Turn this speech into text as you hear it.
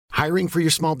Hiring for your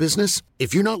small business?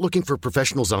 If you're not looking for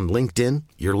professionals on LinkedIn,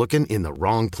 you're looking in the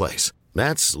wrong place.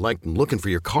 That's like looking for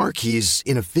your car keys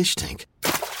in a fish tank.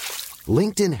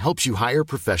 LinkedIn helps you hire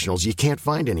professionals you can't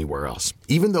find anywhere else,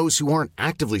 even those who aren't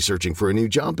actively searching for a new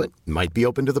job but might be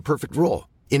open to the perfect role.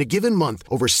 In a given month,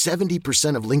 over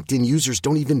 70% of LinkedIn users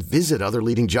don't even visit other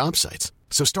leading job sites.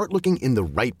 So start looking in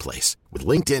the right place. With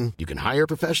LinkedIn, you can hire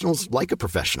professionals like a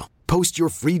professional. Post your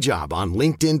free job on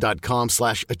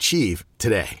linkedin.com/achieve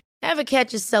today. Ever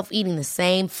catch yourself eating the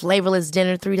same flavorless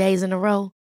dinner 3 days in a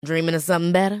row? Dreaming of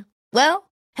something better? Well,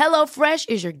 HelloFresh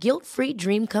is your guilt-free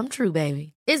dream come true,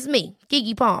 baby. It's me,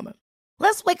 Keke Palmer.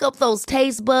 Let's wake up those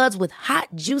taste buds with hot,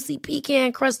 juicy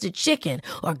pecan-crusted chicken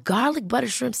or garlic butter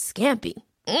shrimp scampi.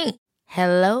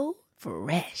 Hello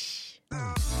Fresh.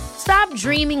 Stop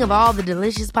dreaming of all the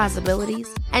delicious possibilities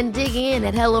and dig in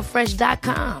at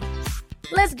HelloFresh.com.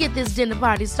 Let's get this dinner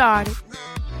party started.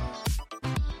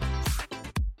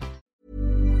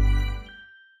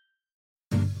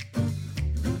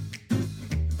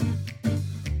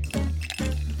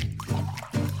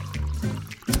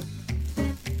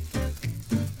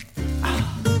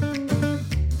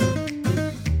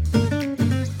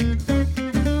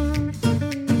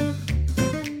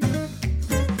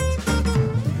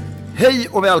 Hej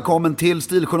och välkommen till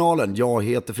Stiljournalen. Jag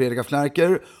heter Fredrik af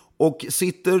Klerker och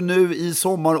sitter nu i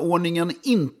sommarordningen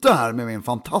inte här med min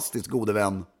fantastiskt gode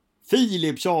vän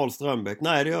Filip Charles Strömbäck.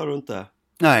 Nej, det gör du inte.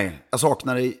 Nej, jag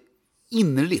saknar dig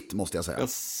innerligt måste jag säga. Jag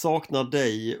saknar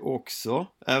dig också,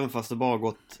 även fast det bara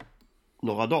gått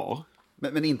några dagar.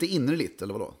 Men inte innerligt,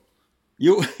 eller vadå?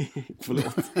 Jo,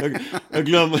 förlåt.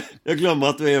 Jag glömmer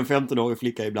att du är en 15-årig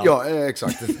flicka ibland. Ja,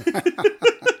 exakt.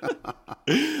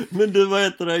 Men du, vad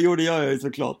heter det? Jo, det gör jag ju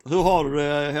såklart. Hur har du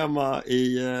det hemma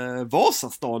i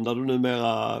Vasastan där du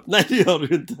numera... Nej, det gör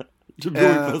du inte. Du bor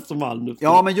ju på Östermalm nu.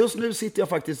 Ja, men just nu sitter jag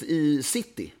faktiskt i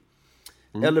city.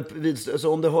 Eller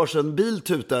så om det hörs en bil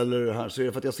tuta eller här så är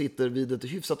det för att jag sitter vid ett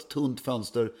hyfsat tunt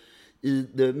fönster i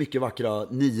det mycket vackra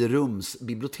 9-rums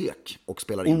bibliotek och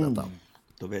spelar in detta.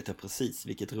 Då vet jag precis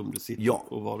vilket rum du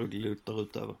sitter och vad du lutar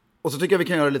ut över. Och så tycker jag vi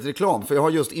kan göra lite reklam. För jag har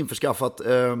just införskaffat,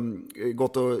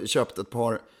 gått och köpt ett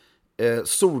par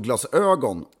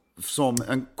solglasögon som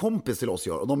en kompis till oss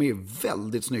gör. Och de är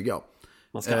väldigt snygga.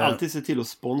 Man ska alltid se till att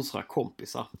sponsra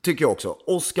kompisar. Tycker jag också.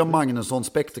 Oskar Magnusson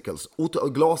Spectacles.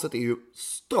 Och glaset är ju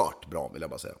stört bra vill jag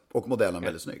bara säga. Och modellen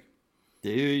väldigt snygg.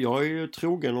 Jag är ju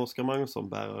trogen Oskar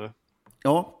Magnusson-bärare.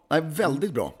 Ja,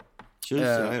 väldigt bra.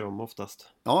 Tjusiga är de oftast.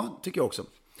 Ja, tycker jag också.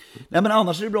 Nej, men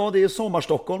annars är det bra, det är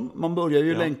sommarstockholm. Man börjar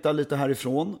ju längta lite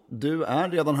härifrån. Du är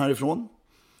redan härifrån.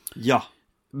 Ja.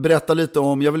 Berätta lite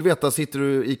om, jag vill veta, sitter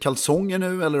du i kalsonger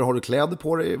nu eller har du kläder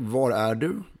på dig? Var är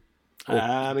du?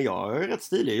 Men jag är rätt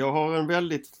stilig. Jag har en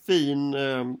väldigt fin...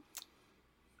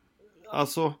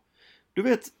 alltså, du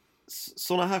vet,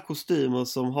 såna här kostymer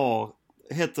som har...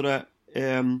 Heter det...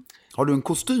 har du en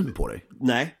kostym på dig?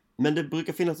 Nej, men det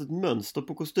brukar finnas ett mönster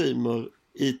på kostymer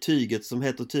i tyget som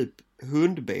heter typ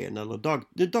hundben eller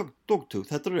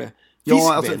dogtooth, heter det?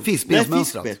 Ja, alltså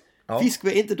fiskbensmönstrat.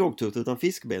 Fiskben, inte dogtooth utan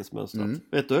fiskbensmönstrat.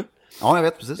 Vet du? Ja, jag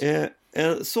vet precis.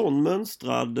 Sån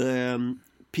mönstrad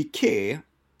piké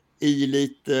i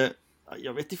lite,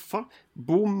 jag vet inte fan,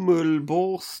 bomull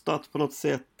borstat på något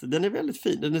sätt. Den är väldigt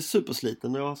fin, den är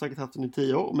supersliten. Jag har säkert haft den i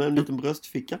 10 år med en liten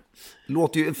bröstficka.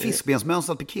 Låter ju en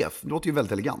fiskbensmönstrad piké, det låter ju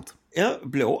väldigt elegant. Ja,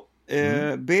 blå.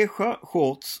 Beige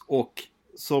shorts och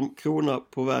som krona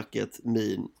på verket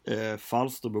min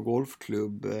Falsterbo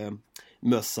golfklubb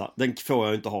mössa. Den får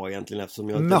jag inte ha egentligen eftersom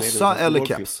jag inte mössa eller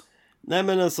keps? Nej,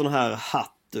 men en sån här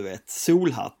hatt, du vet,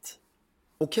 solhatt.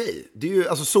 Okej, det är ju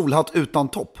alltså solhatt utan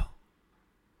topp.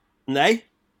 Nej,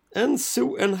 en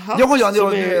hatt. Ja,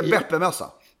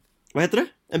 Beppe-mössa. Vad heter det?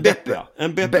 En Beppe, ja.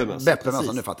 En Beppe-mössa.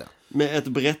 Beppe-mössa, nu fattar jag. Med ett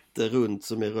brätte runt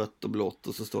som är rött och blått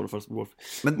och så står det Falsterbo golf.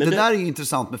 Men det där är ju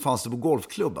intressant med Falsterbo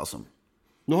golfklubb alltså.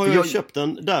 Nu har jag köpt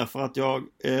den därför att jag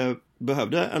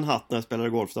behövde en hatt när jag spelade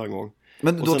golf en gång.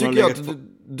 Men då tycker jag att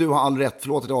du har all rätt,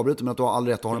 förlåt att jag avbryter, men att du har all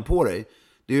rätt att ha den på dig.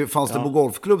 Det är ju Falsterbo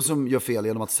golfklubb som gör fel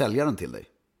genom att sälja den till dig.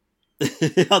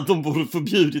 Ja, de borde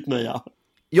förbjudit mig, ja.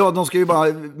 Ja, de ska ju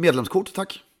bara medlemskort,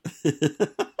 tack.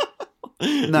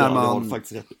 När man...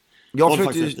 faktiskt rätt.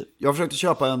 Jag försökte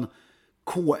köpa en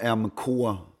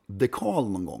KMK-dekal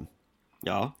någon gång.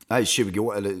 Ja. Nej, 20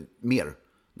 år eller mer.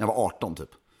 När jag var 18 typ.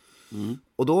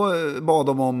 Och då bad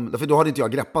de om, för då hade inte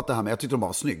jag greppat det här, men jag tyckte de bara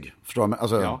var snygg. Förstår du?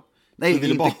 Alltså, nej,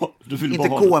 inte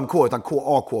KMK utan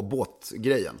KAK,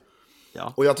 båtgrejen.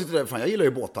 Ja. Och jag tyckte jag gillar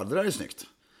ju båtar, det där är snyggt.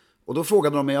 Och då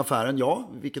frågade de mig i affären,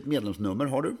 vilket medlemsnummer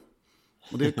har du?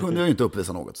 Och det kunde jag ju inte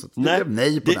uppvisa något. Så det blev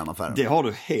nej på den affären. Det har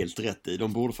du helt rätt i.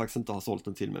 De borde faktiskt inte ha sålt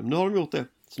den till mig. Men nu har de gjort det.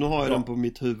 Så nu har jag den på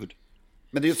mitt huvud.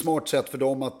 Men det är ju ett smart sätt för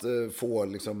dem att få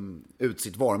liksom, ut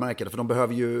sitt varumärke. För de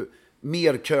behöver ju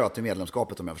mer kö till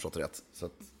medlemskapet om jag har förstått det rätt. Så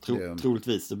att,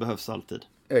 troligtvis, det behövs alltid.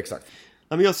 Exakt.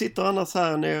 Nej, men jag sitter annars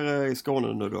här nere i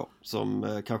Skåne nu då.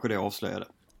 Som kanske det avslöjade.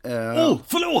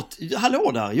 Förlåt!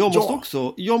 Hallå där!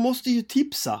 Jag måste ju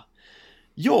tipsa.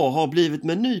 Jag har blivit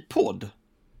med en ny podd.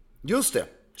 Just det,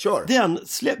 kör.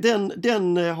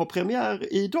 Den har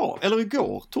premiär idag, eller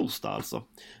igår, torsdag alltså.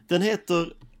 Den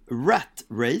heter Rat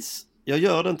Race. Jag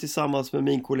gör den tillsammans med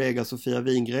min kollega Sofia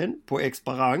Wingren på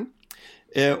Exparang.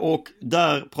 Och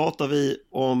där pratar vi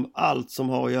om allt som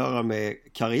har att göra med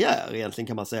karriär egentligen,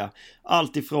 kan man säga.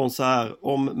 Allt ifrån så här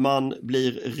om man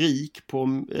blir rik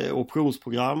på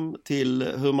optionsprogram till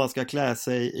hur man ska klä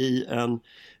sig i en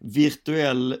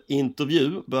virtuell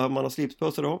intervju. Behöver man ha slips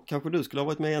på sig då? Kanske du skulle ha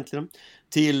varit med egentligen.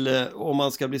 Till om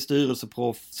man ska bli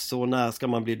styrelseproffs och när ska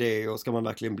man bli det och ska man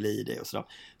verkligen bli det och sådär.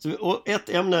 Och ett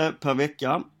ämne per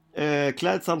vecka.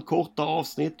 Klädsamt korta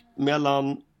avsnitt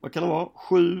mellan, vad kan det vara,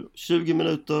 7-20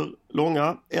 minuter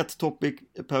långa. Ett topic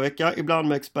per vecka. Ibland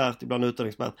med expert, ibland utan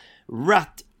expert.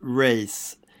 Rat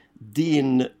Race.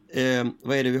 Din,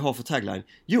 vad är det vi har för tagline?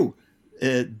 Jo,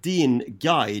 din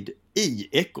guide i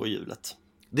ekorrhjulet.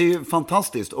 Det är ju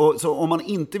fantastiskt. Och så om man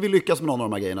inte vill lyckas med någon av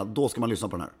de här grejerna, då ska man lyssna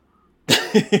på den här.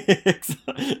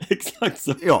 Exakt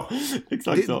så. Ja,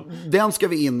 exakt så. Den ska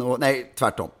vi in och, nej,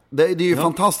 tvärtom. Det är ju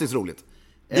fantastiskt roligt.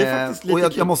 Det är faktiskt lite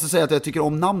och jag måste säga att jag tycker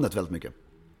om namnet väldigt mycket.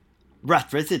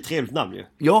 Rat Race är ett trevligt namn ju.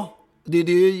 Ja, det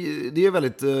är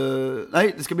väldigt...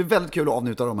 nej, det ska bli väldigt kul att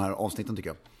avnjuta de här avsnitten tycker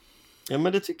jag. Ja,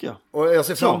 men det tycker jag. Och jag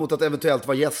ser fram emot att eventuellt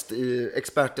vara gäst i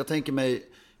expert. Jag tänker mig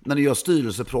när ni gör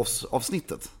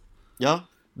styrelseproffsavsnittet. Ja.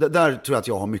 Där tror jag att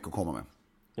jag har mycket att komma med.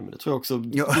 Ja, men det tror jag också.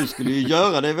 Du skulle ju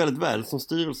göra det väldigt väl som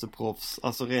styrelseproffs,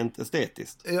 alltså rent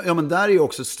estetiskt. Ja, men där är ju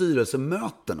också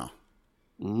styrelsemötena.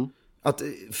 Mm. Att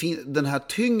den här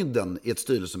tyngden i ett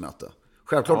styrelsemöte.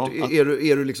 Självklart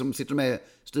är du liksom, sitter du med i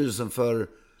styrelsen för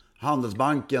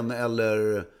Handelsbanken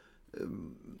eller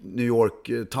New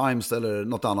York Times eller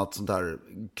något annat sånt där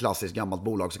klassiskt gammalt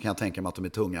bolag, så kan jag tänka mig att de är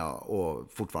tunga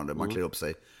och fortfarande man klär upp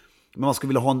sig. Men man skulle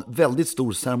vilja ha en väldigt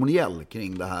stor ceremoniell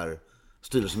kring det här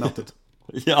styrelsemötet.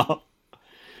 Ja,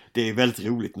 det är väldigt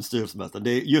roligt med styrelsemöten.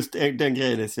 Det är just den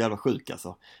grejen är så jävla sjuk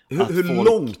alltså. Hur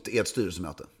långt är ett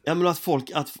styrelsemöte? Ja, men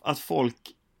att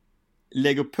folk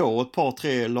lägger på ett par,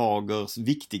 tre lagers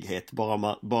viktighet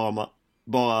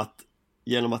bara att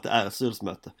genom att det är ett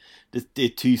styrelsemöte. Det är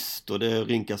tyst och det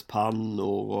rynkas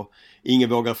pannor och ingen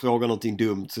vågar fråga någonting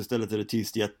dumt, så istället är det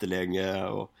tyst jättelänge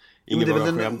och ingen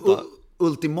vågar skämta.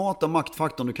 Ultimata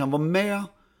maktfaktorn, du kan vara med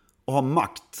och ha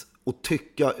makt och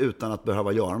tycka utan att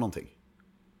behöva göra någonting.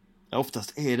 Ja,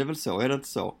 oftast är det väl så, är det inte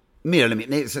så? Mer eller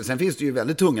mindre. Nej, sen finns det ju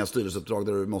väldigt tunga styrelseuppdrag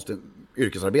där du måste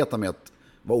yrkesarbeta med att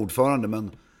vara ordförande,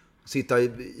 men sitta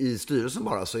i styrelsen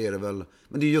bara så är det väl...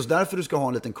 Men det är just därför du ska ha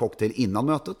en liten cocktail innan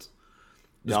mötet.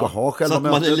 Du ska ha själva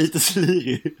mötet. Så att man är lite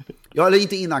slirig. Ja, eller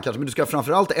inte innan kanske, men du ska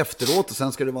framförallt efteråt, och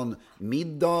sen ska det vara en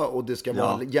middag och det ska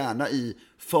vara gärna i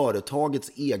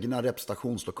företagets egna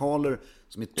representationslokaler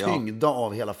som är tyngda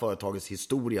av hela företagets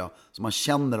historia, så man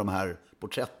känner de här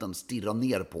porträtten stirra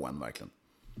ner på en verkligen.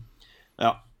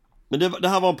 Ja. Men det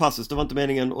här var en passus, det var inte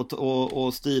meningen att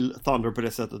Steel Thunder på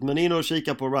det sättet. Men in och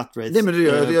kika på Rat Race. Nej, men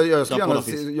jag ska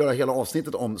gärna göra hela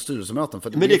avsnittet om styrelsemöten.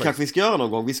 Men det kanske vi ska göra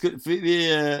någon gång.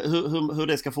 Hur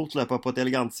det ska fortlöpa på ett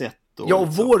elegant sätt. Och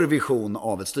vår vision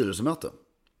av ett styrelsemöte.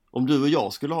 Om du och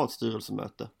jag skulle ha ett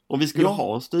styrelsemöte. Om vi skulle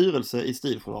ha en styrelse i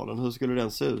Stiljournalen, hur skulle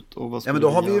den se ut? Och vad men då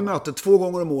har vi ju möte 2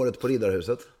 gånger om året på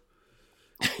Riddarhuset.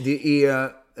 Det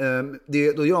är...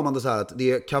 då gör man det så här att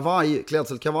det är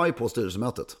klädselkavaj på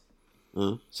styrelsemötet.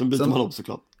 Sen byter man upp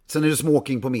såklart. Sen är det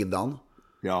smoking på middagen.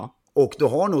 Ja. Och du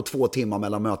har nog 2 timmar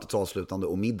mellan mötets avslutande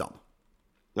och middagen.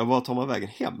 Ja, vad tar man vägen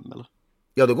hem eller?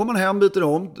 Ja, då går man hem, byter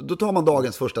om. Då tar man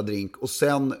dagens första drink. Och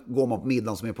sen går man på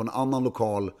middagen som är på en annan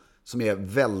lokal som är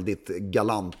väldigt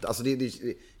galant. Alltså det är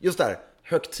just där,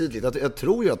 högtidligt. Jag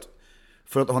tror ju att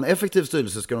för att ha en effektiv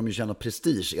styrelse ska de ju känna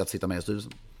prestige i att sitta med i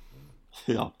styrelsen.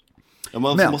 Ja,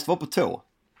 man måste vara på tå.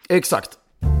 Exakt.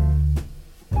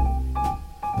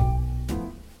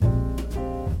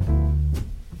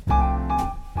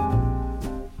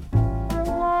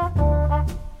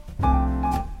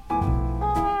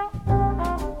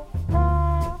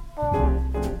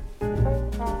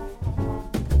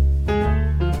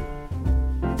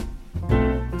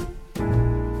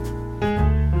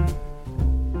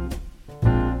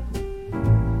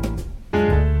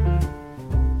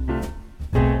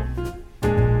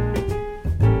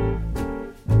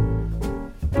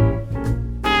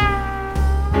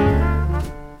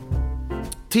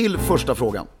 Till första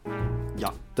frågan.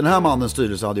 Ja. Den här mannens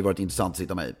styrelse hade ju varit intressant att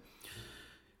sitta med i.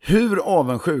 Hur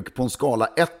avundsjuk på en skala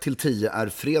 1-10 är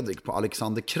Fredrik på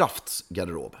Alexander Krafts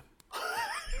garderob?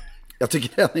 Jag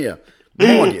tycker den är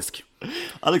magisk.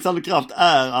 Alexander Kraft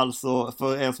är alltså,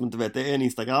 för er som inte vet, det är en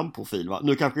Instagram-profil, va?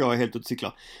 Nu kanske jag är helt ute och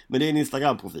cyklar, men det är en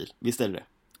Instagram-profil, visst är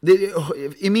det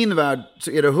I min värld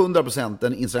så är det 100%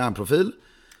 en Instagram-profil.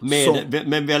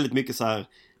 Med väldigt mycket så här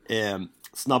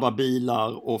snabba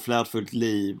bilar och flärdfullt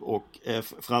liv och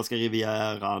franska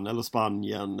rivieran eller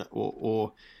Spanien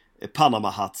och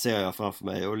Panama-hatt ser jag framför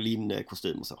mig och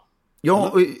linnekostym och så.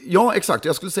 Ja, exakt.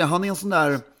 Jag skulle säga han är en sån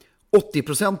där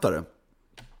 80%are.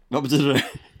 Vad betyder det?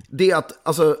 Det är att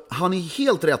alltså, han är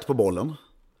helt rätt på bollen,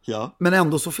 men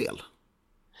ändå så fel.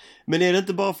 Men är det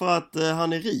inte bara för att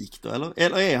han är rik då, eller?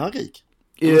 Eller är han rik?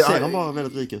 Eller ser han bara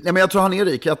väldigt rik ut? Nej, men jag tror han är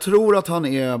rik. Jag tror att han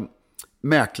är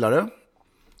mäklare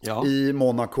i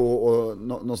Monaco och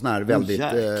något sån här väldigt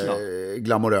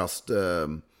glamoröst.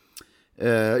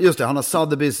 Just det, han har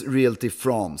Sotheby's Realty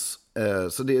France.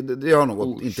 Så det har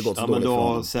nog inte gått så dåligt för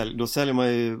honom. Då säljer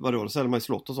man ju, då säljer man ju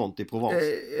slott och sånt i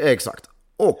Provence. Exakt.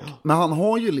 Men han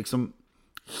har ju liksom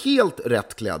helt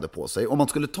rätt kläder på sig. Om man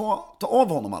skulle ta av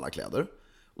honom alla kläder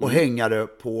och hänga det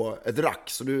på ett rack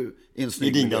så du är en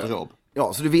snygg i din garderob.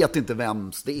 Ja, så du vet inte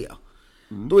vems det är.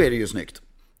 Då är det ju snyggt.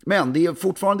 Men det är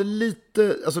fortfarande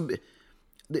lite alltså,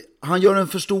 han gör en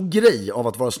för stor grej av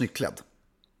att vara snyggklädd.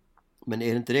 Men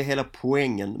är det inte det hela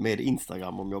poängen med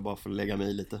Instagram, om jag bara får lägga mig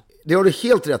i lite? Det har du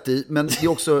helt rätt i, men det är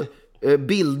också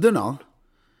bilderna.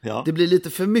 Det blir lite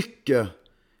för mycket.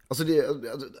 Alltså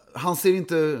han ser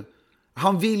inte.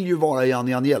 Han vill ju vara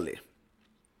Gianni Agnelli.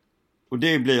 Och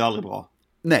det blir ju aldrig bra.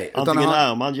 Nej, antingen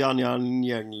är man Gianni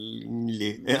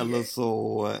Agnelli eller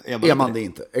så är man det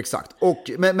inte. Exakt.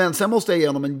 Men sen måste jag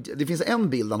igenom det finns en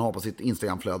bild han har på sitt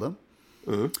Instagramflöde.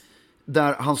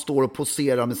 Där han står och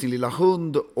poserar med sin lilla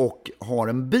hund och har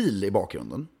en bil i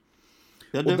bakgrunden.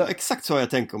 Ja, det är exakt så jag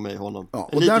tänker mig honom. Ja,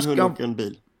 en och liten där ska hund och en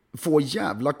bil. Få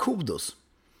jävla kudos.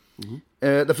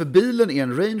 Därför bilen är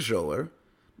en Range Rover,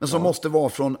 men som måste vara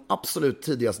från absolut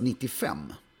tidigast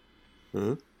 95.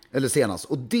 Eller senast.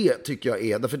 Och det tycker jag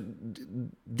är, därför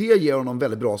det ger honom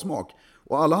väldigt bra smak.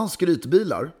 Och alla hans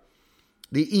skrytbilar,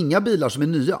 det är inga bilar som är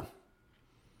nya.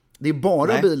 Det är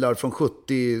bara bilar från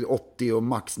 70, 80 och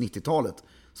max 90-talet.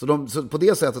 Så på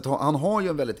det sättet, han har ju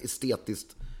en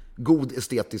väldigt god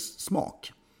estetisk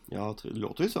smak. Ja, det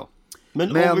låter ju så.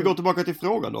 Men om vi går tillbaka till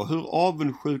frågan då. Hur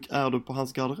avundsjuk är du på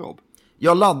hans garderob?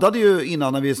 Jag laddade ju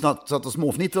innan när vi satt och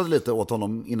småfnittrade lite åt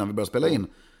honom innan vi började spela in.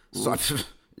 Så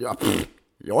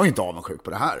jag är inte avundsjuk på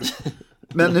det här.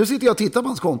 Men nu sitter jag och tittar på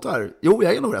hans konto här. Jo,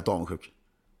 jag är nog rätt avundsjuk.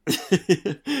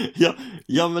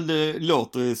 ja, men det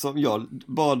låter ju som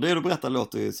bara det du berättar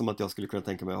låter ju som att jag skulle kunna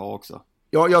tänka mig att ha också.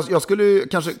 Ja, jag skulle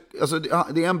kanske, alltså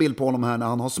det är en bild på honom här när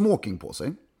han har smoking på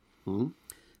sig.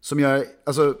 Som jag,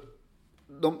 alltså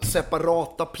de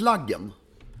separata plaggen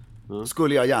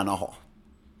skulle jag gärna ha.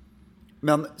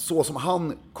 Men så som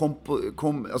han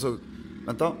alltså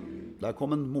vänta, där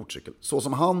kom en motorcykel. Så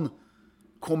som han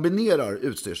kombinerar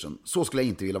utstyrseln, så skulle jag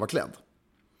inte vilja vara klädd.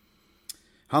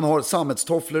 Han har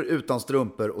sammetstofflor utan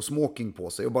strumpor och smoking på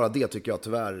sig. Och bara det tycker jag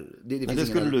tyvärr. Det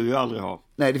skulle du ju aldrig ha.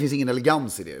 Nej, det finns ingen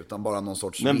elegans i det. Utan bara någon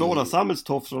sorts. Men båda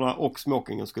sammetstofflorna och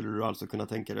smokingen skulle du alltså kunna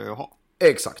tänka dig att ha.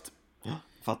 Exakt. Ja,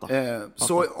 fattar.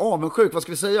 Så avundsjuk, vad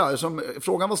ska vi säga? Som,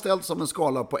 frågan var ställd som en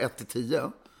skala på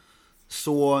 1-10.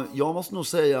 Så jag måste nog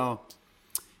säga.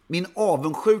 Min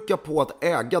avundsjuka på att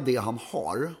äga det han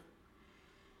har.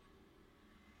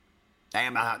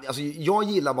 Nej, men alltså, jag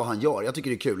gillar vad han gör. Jag tycker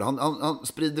det är kul. Han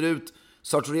sprider ut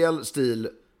sartoriell stil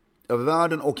över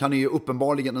världen. Och han är ju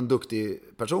uppenbarligen en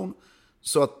duktig person.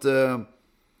 Så att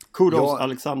kudos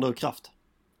Alexander Kraft.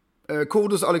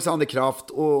 Kudos Alexander Kraft.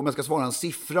 Och om jag ska svara en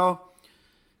siffra,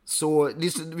 så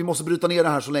vi måste bryta ner det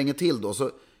här så länge till då.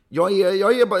 Så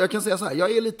jag kan säga så här.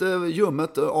 Jag är lite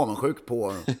ljummet avundsjuk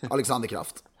på Alexander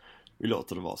Kraft. Vi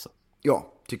låter det vara så.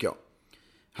 Ja, tycker jag.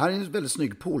 Här är en väldigt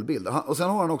snygg poolbild. Och sen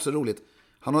har han också roligt.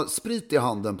 Han har sprit i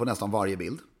handen på nästan varje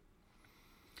bild.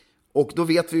 Och då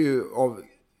vet vi ju av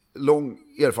lång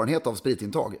erfarenhet av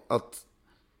spritintag att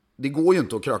det går ju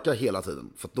inte att kröka hela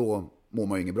tiden. För då mår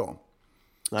man ju inget bra.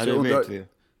 Nej, det vet vi.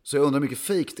 Så jag undrar hur mycket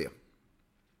fake det är.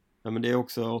 Ja, men det är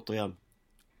också återigen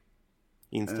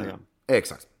Instagram.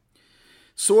 Exakt.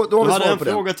 Så då har vi svar på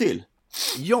en fråga till.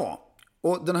 Ja.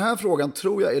 Och den här frågan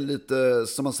tror jag är lite,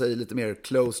 som man säger, lite mer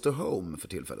close to home för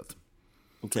tillfället.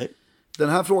 Okej. Den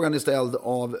här frågan är ställd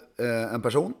av en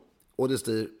person. Och det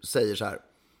säger så här.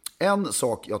 En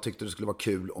sak jag tyckte det skulle vara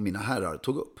kul om mina herrar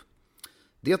tog upp.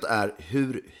 Det är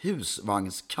hur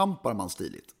husvagnskampar man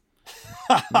stiligt.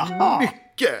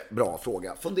 Mycket bra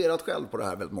fråga. Funderat själv på det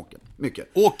här väldigt mycket.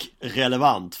 Och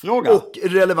relevant fråga. Och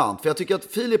relevant, för jag tycker att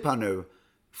Filip här nu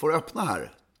får öppna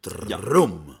här.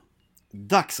 Drum.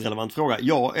 Dagsrelevant fråga.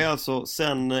 Jag är alltså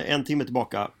sen en timme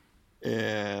tillbaka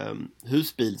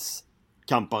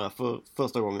husbilskampare för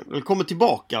första gången. Eller kommer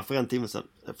tillbaka för en timme sedan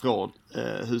från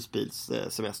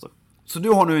husbilssemester. Så du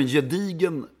har nu en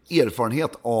gedigen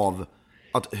erfarenhet av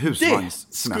att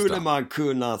husvagnssemestra? Det skulle man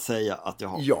kunna säga att jag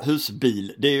har. Ja.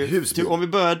 Husbil. Det är ju, husbil. Om vi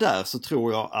börjar där så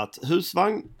tror jag att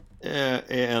husvagn är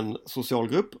en social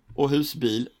grupp och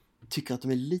husbil tycker att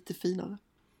de är lite finare.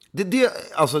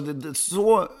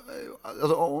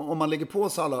 Om man lägger på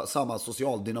samma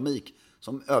social dynamik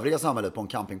som övriga samhället på en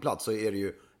campingplats så är det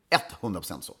ju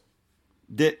 100% så.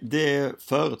 Det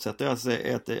förutsätter jag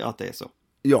att det är så.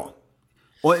 Ja.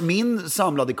 Och min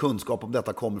samlade kunskap om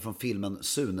detta kommer från filmen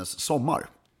Sunes sommar.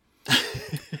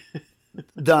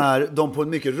 Där de på ett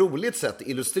mycket roligt sätt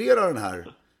illustrerar den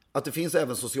här, att det finns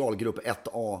även socialgrupp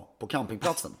 1A på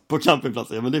campingplatsen. På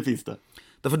campingplatsen, ja men det finns det.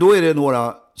 Därför då är det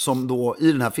några som då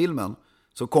i den här filmen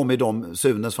så kommer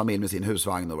Sunes familj med sin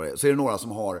husvagn och vad det är. Så är det några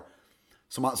som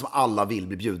alla vill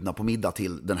bli bjudna på middag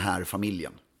till den här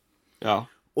familjen. Ja.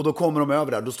 Och då kommer de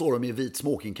över där, då står de i vit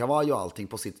smokingkavaj och allting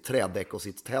på sitt trädäck och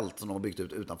sitt tält som de har byggt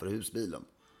ut utanför husbilen.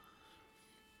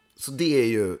 Så det är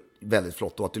ju väldigt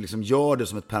flott då, att du liksom gör det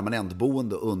som ett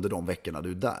permanentboende under de veckorna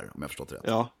du är där, om jag förstått rätt.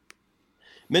 Ja.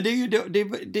 Men det är ju det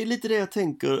är lite det jag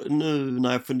tänker nu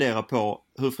när jag funderar på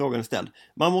hur frågan är ställd.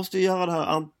 Man måste ju göra det här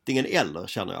antingen eller,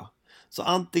 känner jag. Så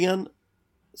antingen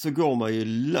så går man ju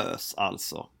lös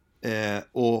alltså.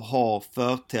 Och har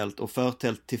förtält och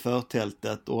förtält till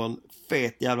förtältet och en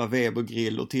fet jävla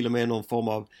Webergrill och till och med någon form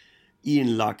av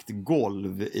inlagt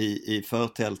golv i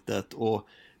förtältet och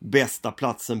bästa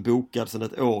platsen bokad sedan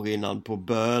ett år innan på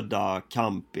Böda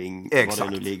camping. Exakt.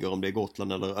 Vad det nu ligger, om det är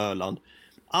Gotland eller Öland.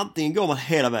 Antingen går man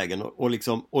hela vägen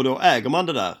och då äger man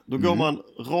det där. Då går man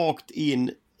rakt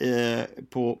in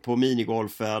på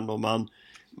minigolfen och man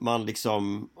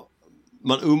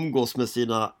umgås med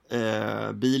sina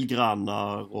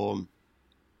bilgrannar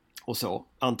och så,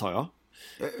 antar jag.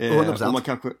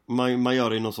 100%. Och man gör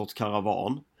det i någon sorts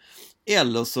karavan.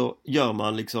 Eller så gör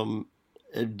man liksom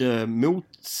det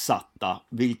motsatta,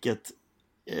 vilket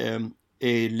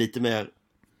är lite mer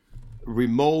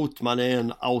remote. Man är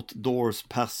en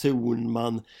outdoors-person.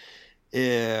 Man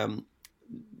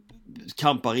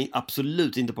campar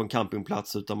absolut inte på en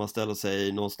campingplats, utan man ställer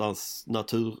sig någonstans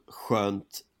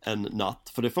naturskönt en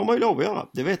natt. För det får man ju lov att göra.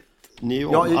 Det vet ni ju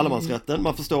om allemansrätten.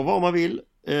 Man förstår vad man vill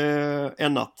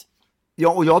en natt.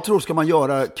 Ja, och jag tror ska man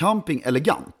göra camping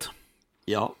elegant.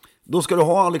 Ja. Då ska du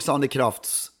ha Alexander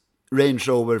Krafts Range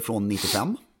Rover från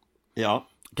 95. Ja.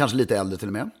 Kanske lite äldre till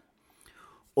och med.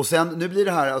 Och sen, nu blir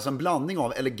det här alltså en blandning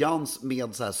av elegans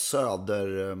med så här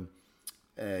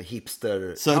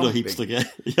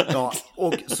söderhipstergrej. Ja,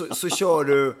 och så kör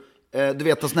du, du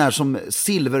vet en sån här som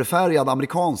silverfärgad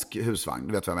amerikansk husvagn,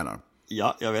 du vet vad jag menar?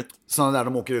 Ja, jag vet. Sådana där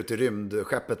de åker ut i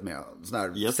rymdskeppet med, sån här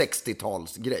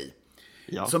 60-talsgrej.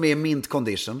 Ja. Som är mint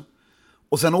condition.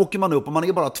 Och sen åker man upp, och man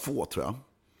är bara 2 tror jag.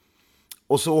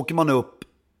 Och så åker man upp,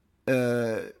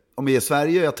 om vi är i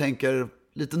Sverige, jag tänker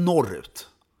lite norrut.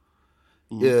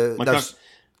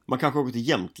 Man kanske åker till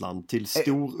Jämtland, till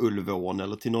Storulvån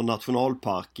eller till någon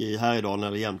nationalpark i Härjedalen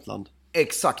eller Jämtland.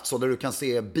 Exakt så, där du kan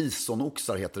se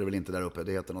bisonoxar, heter det väl inte där uppe,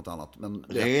 det heter något annat. Men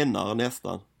renar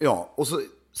nästan. Ja, och så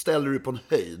ställer du på en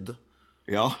höjd.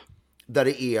 Ja. Där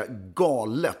det är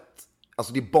galet.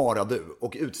 Alltså det är bara du.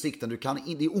 Och utsikten, det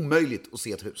är omöjligt att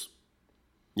se ett hus.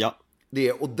 Ja.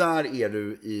 Och där är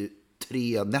du i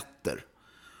 3 nätter.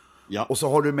 Ja. Och så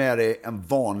har du med dig en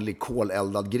vanlig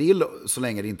koleldad grill, så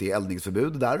länge det inte är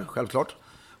eldningsförbud där, självklart.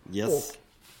 Yes. Och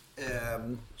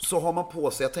så har man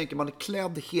på sig, jag tänker man är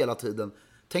klädd hela tiden.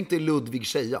 Tänk dig Ludvig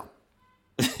Tjeja.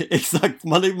 Exakt,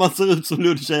 man ser ut som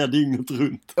Ludvig Tjeja dygnet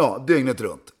runt. Ja, dygnet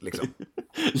runt liksom.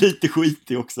 Lite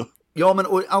skitig också. Ja, men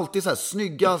och alltid så här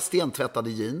snygga stentvättade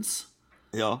jeans.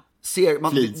 Ja.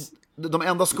 De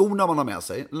enda skorna man har med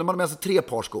sig, eller man har med sig 3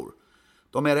 par skor.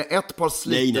 De är det ett par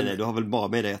slitna. Nej, du har väl bara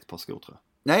med dig ett par skor, tror jag.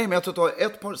 Nej, men jag tror att du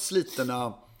har ett par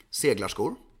slitna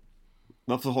seglarskor.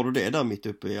 Varför har du det där mitt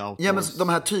uppe i outdoors? Ja, men de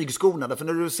här tygskorna, därför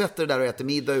när du sätter dig där och äter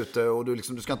middag ute och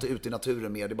du ska inte ut i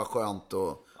naturen mer, det är bara skönt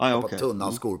och ha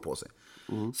tunna skor på sig.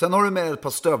 Sen har du med ett par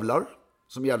stövlar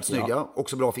som är jävligt snygga,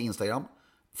 också bra för Instagram.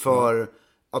 För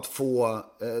att få,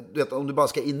 du vet, om du bara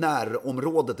ska i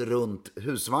närområdet runt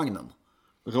husvagnen.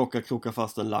 Råka kroka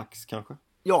fast en lax kanske?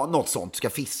 Ja, något sånt, ska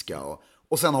fiska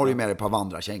och sen har du med dig ett par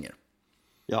vandrarkängor.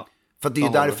 Ja. För det är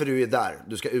ju därför du är där,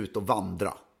 du ska ut och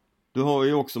vandra. Du har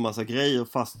ju också massa grejer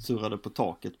fastsurrade på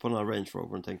taket på den här Range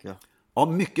Rovern, tänker jag. Ja,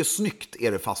 mycket snyggt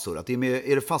är det fastsurrat.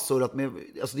 Är det fastsurrat med...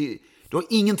 Alltså du har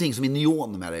ingenting som är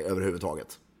neon med dig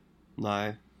överhuvudtaget.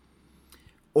 Nej.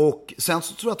 Och sen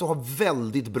så tror jag att du har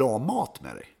väldigt bra mat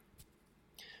med dig.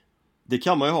 Det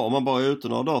kan man ju ha om man bara är ute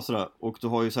några dagar sådär. Och du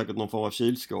har ju säkert någon form av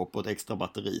kylskåp och ett extra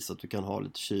batteri så att du kan ha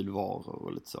lite kylvaror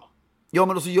och lite så. Ja,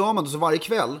 men då så gör man det så varje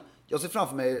kväll. Jag ser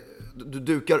framför mig, du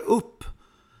dukar upp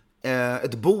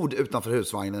ett bord utanför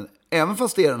husvagnen. Även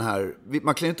fast det är den här,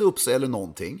 man klär inte upp sig eller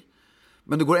någonting.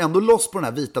 Men du går ändå loss på den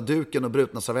här vita duken och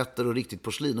brutna servetter och riktigt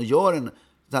porslin. Och gör den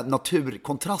här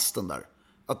naturkontrasten där.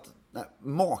 Att den här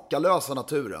makalösa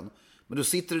naturen. Men du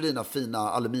sitter i dina fina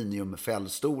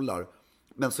aluminiumfällstolar.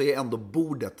 Men så är ändå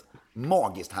bordet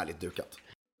magiskt härligt dukat.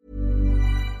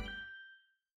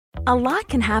 A lot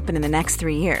can happen in the next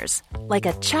 3 years. Like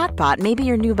a chatbot may be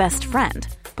your new best friend.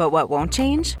 But what won't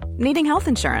change? Needing health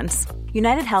insurance.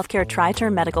 United Healthcare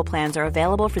Tri-Term Medical Plans are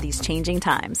available for these changing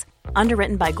times.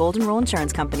 Underwritten by Golden Rule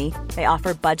Insurance Company, they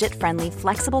offer budget-friendly,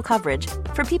 flexible coverage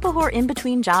for people who are in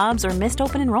between jobs or missed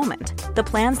open enrollment. The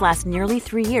plans last nearly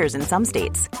 3 years in some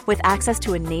states, with access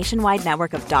to a nationwide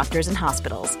network of doctors and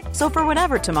hospitals. So for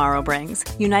whatever tomorrow brings,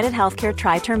 United Healthcare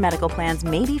Tri-Term Medical Plans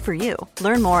may be for you.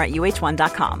 Learn more at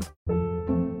uh1.com.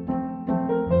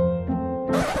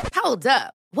 Hold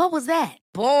up. What was that?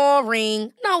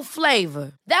 Boring. No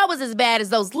flavor. That was as bad as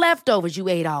those leftovers you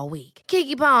ate all week.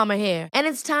 Keke Palmer here, and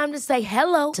it's time to say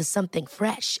hello to something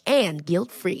fresh and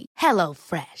guilt-free. Hello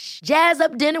Fresh. Jazz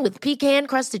up dinner with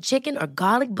pecan-crusted chicken or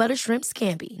garlic butter shrimp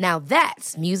scampi. Now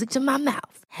that's music to my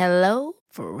mouth. Hello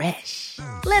Fresh.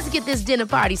 Let's get this dinner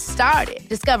party started.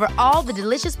 Discover all the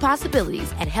delicious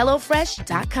possibilities at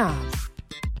hellofresh.com.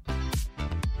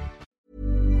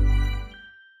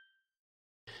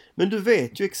 Men du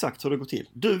vet ju exakt hur det går till.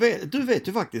 Du vet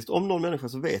ju faktiskt, om någon människa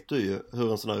så vet du ju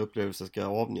hur en sån här upplevelse ska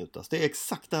avnjutas. Det är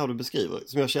exakt det här du beskriver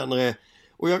som jag känner är...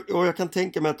 Och jag kan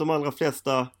tänka mig att de allra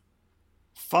flesta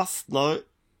fastnar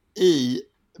i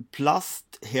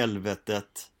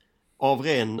plasthelvetet av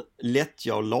ren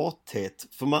lättja och lathet.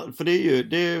 För det är ju...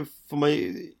 Det får man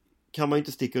ju, kan man ju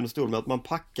inte sticka under stol med att man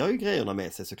packar ju grejerna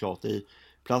med sig såklart i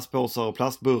plastpåsar och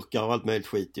plastburkar och allt möjligt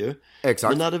skit ju.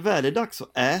 Exakt. Men när det väl är dags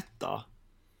att äta...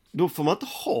 Då får man inte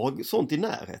ha sånt i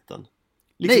närheten.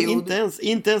 Liksom nej,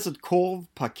 inte ens ett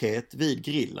korvpaket vid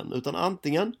grillen. Utan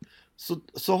antingen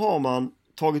så har man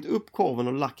tagit upp korven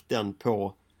och lagt den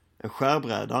på en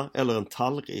skärbräda eller en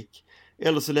tallrik.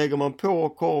 Eller så lägger man på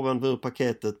korven ur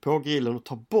paketet på grillen och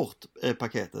tar bort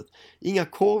paketet. Inga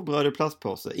korvbröd i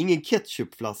plastpåse. Ingen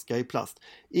ketchupflaska i plast.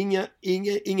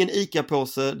 Ingen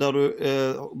ICA-påse där du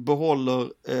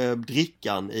behåller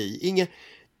drickan i.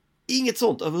 Inget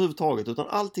sånt överhuvudtaget, utan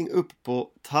allting upp på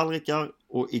tallrikar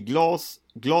och i glas.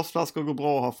 Glasflaskor går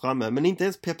bra att ha framme, men inte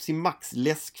ens Pepsi Max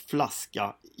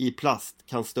läskflaska i plast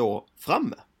kan stå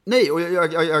framme. Nej, och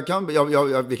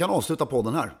vi kan avsluta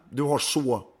podden här. Du har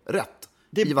så rätt.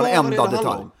 Det är i varenda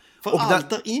detalj. För och allt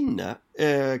där inne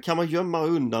kan man gömma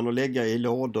undan och lägga i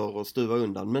lådor och stuva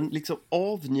undan. Men liksom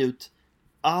avnjut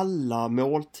alla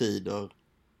måltider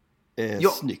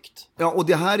snyggt. Ja, och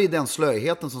det här är den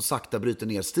slöjheten som sakta bryter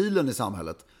ner stilen i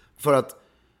samhället. För att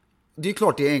det är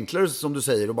klart det är enklare som du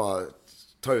säger att bara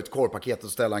ta ut korvpaketet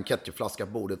och ställa en ketchupflaska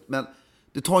på bordet. Men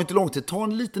det tar inte lång tid. Ta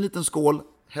en liten skål,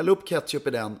 häll upp ketchup i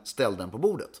den, ställ den på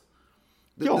bordet.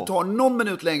 Det tar någon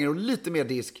minut längre och lite mer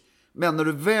disk. Men när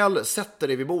du väl sätter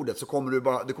dig vid bordet så kommer du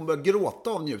börja gråta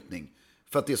av njutning.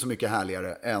 För att det är så mycket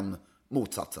härligare än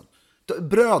motsatsen.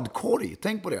 Brödkorg,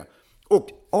 tänk på det. Och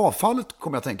avfallet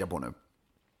kommer jag att tänka på nu.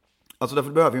 Alltså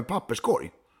därför behöver vi en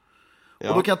papperskorg. Ja.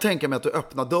 Och då kan jag tänka mig att du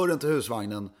öppnar dörren till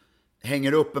husvagnen,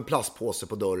 hänger upp en plastpåse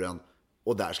på dörren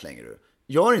och där slänger du.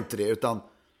 Gör inte det, utan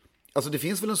alltså det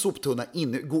finns väl en soptunna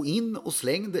inne. Gå in och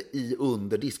släng det i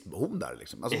under diskbehållaren där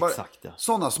liksom. Alltså exakt, bara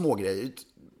sådana små grejer.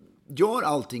 Gör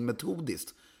allting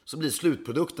metodiskt så blir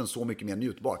slutprodukten så mycket mer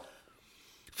njutbar.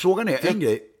 Frågan är en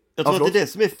grej. Jag tror att det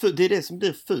är det som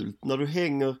blir fult när du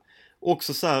hänger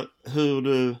också så här hur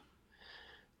du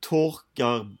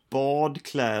torkar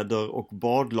badkläder och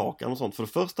badlakan och sånt. För det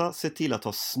första, se till att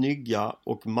ha snygga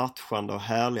och matchande och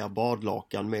härliga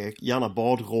badlakan med gärna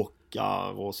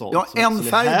badrockar och sånt. Ja, en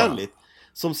färg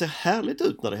som ser härligt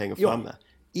ut när det hänger framme.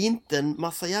 Inte en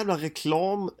massa jävla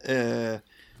reklam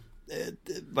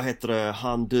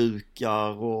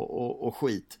handdukar och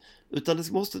skit. Utan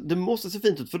det måste se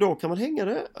fint ut, för då kan man hänga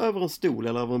det över en stol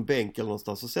eller över en bänk eller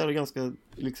någonstans, så ser det ganska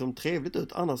liksom trevligt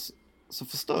ut. Annars så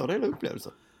förstör det hela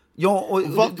upplevelsen. Ja,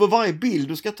 och på varje bild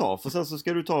du ska ta, för sen så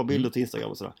ska du ta bilder till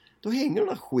Instagram och sådär, då hänger den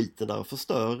här skiten där och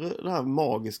förstör det här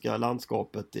magiska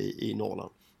landskapet i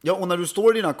Norrland. Ja, och när du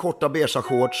står i dina korta beige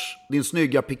shorts, din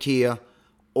snygga piké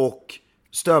och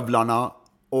stövlarna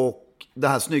och det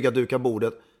här snygga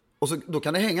dukarbordet. Och så, då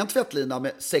kan det hänga en tvättlina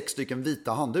med 6 stycken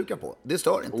vita handdukar på. Det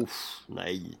stör inte.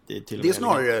 Nej, det är till och med det är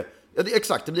snarare, ja,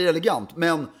 exakt, det blir elegant.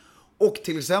 Men, och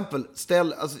till exempel,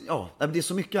 alltså, det är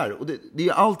så mycket här. Och det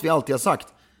är allt vi alltid har sagt.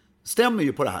 Stämmer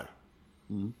ju på det här.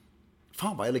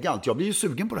 Fan vad elegant, jag blir ju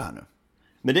sugen på det här nu.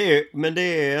 Men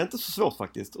det är inte så svårt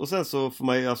faktiskt. Och sen så får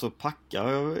man ju alltså packa.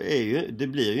 Det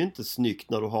blir ju inte snyggt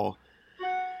när du har...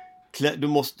 Du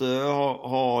måste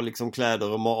ha liksom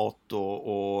kläder och mat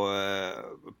och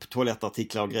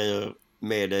toalettartiklar och grejer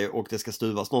med dig. Och det ska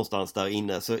stuvas någonstans där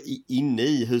inne. Så inne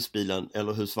i husbilen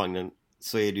eller husvagnen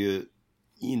så är det ju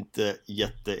inte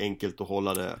jätteenkelt att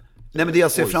hålla det. Nej, men det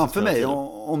jag ser framför mig,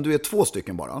 om du är 2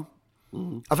 stycken bara.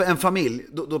 Alltså en familj,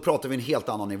 då pratar vi en helt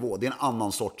annan nivå. Det är en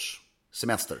annan sorts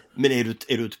semester. Men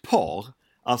är du ett par,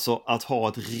 alltså att ha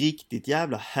ett riktigt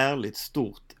jävla härligt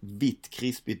stort vitt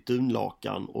krispigt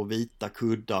dunlakan och vita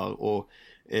kuddar och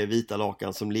vita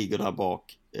lakan som ligger där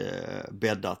bak,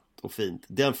 bäddat och fint.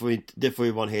 Det får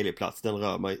ju vara en helig plats. Den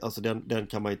rör man, alltså den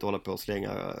kan man inte hålla på och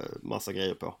slänga massa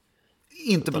grejer på.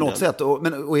 Inte på något sätt.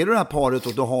 Och är du det här paret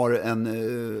och du har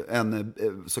en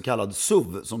så kallad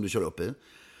SUV som du kör upp i,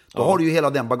 då har du ju hela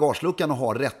den bagageluckan och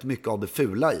har rätt mycket av det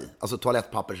fula i. Alltså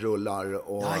toalettpappersrullar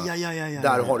och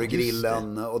där har du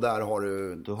grillen och där har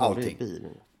du allting.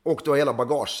 Och du har hela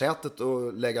bagagesätet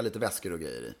och lägga lite väskor och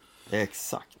grejer i.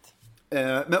 Exakt.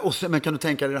 Men kan du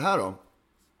tänka dig det här då?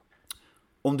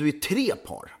 Om du är 3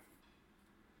 par.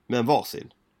 Men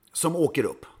varsin. Som åker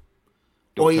upp.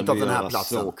 Då och kan hittat du den här göra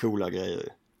platsen. Så coola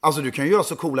grejer. Alltså du kan göra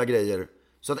så coola grejer.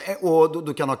 Så att, och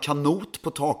du kan ha kanot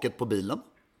på taket på bilen.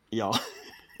 Ja.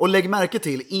 Och lägg märke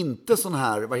till, inte sån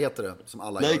här, vad heter det, som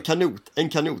alla gör? En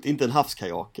kanot, inte en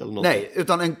havskajak eller något. Nej,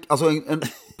 utan en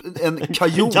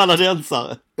kajot. En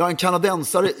kanadensare. Ja, en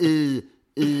kanadensare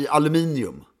i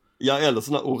aluminium. Ja, eller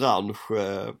sån här orange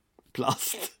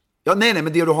plast. Ja, nej,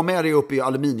 men det du har med dig upp i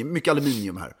aluminium, mycket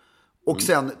aluminium här. Och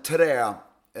sen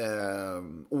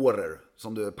årer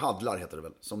som du paddlar heter det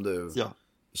väl, som du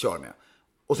kör med.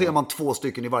 Och så är man 2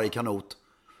 stycken i varje kanot.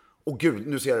 Och gud,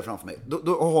 nu ser jag det framför mig.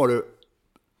 Då har du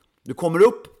kommer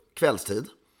upp kvällstid.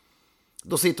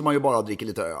 Då sitter man ju bara och dricker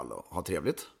lite öl och har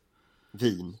trevligt.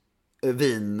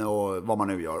 Vin och vad man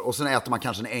nu gör. Och sen äter man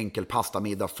kanske en enkel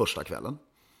pastamiddag första kvällen.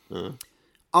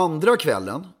 Andra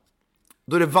kvällen,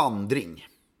 då är det vandring.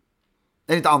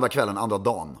 Nej, inte andra kvällen, andra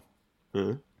dagen.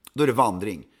 Då är det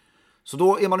vandring. Så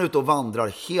då är man ute och vandrar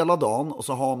hela dagen. Och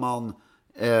så har man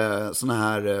såna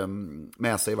här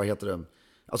med sig, vad heter det?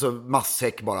 Alltså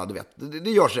massäck bara, du vet.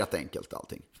 Det görs rätt enkelt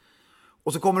allting.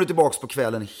 Och så kommer du tillbaka på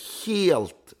kvällen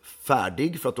helt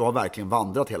färdig för att du har verkligen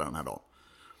vandrat hela den här dagen.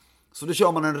 Så då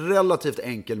kör man en relativt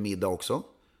enkel middag också.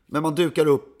 Men man dukar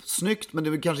upp snyggt, men du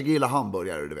vill kanske grilla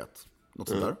hamburgare, du vet. Något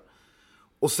sånt där.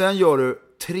 Och sen gör du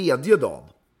 3:e dagen.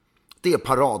 Det är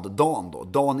paraddagen då,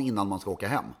 dagen innan man ska åka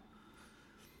hem.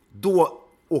 Då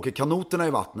åker kanoterna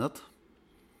i vattnet.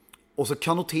 Och så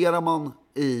kanoterar man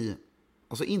i,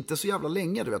 alltså inte så jävla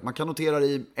länge, du vet. Man kanoterar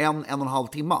i 1,5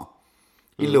 timme.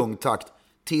 I lugn takt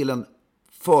till en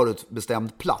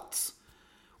förutbestämd plats.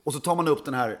 Och så tar man upp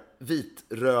den här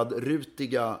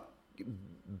vitrödrutiga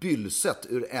bylset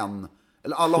ur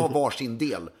eller alla har varsin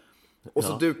del. Och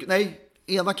så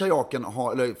ena kajaken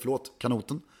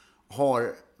kanoten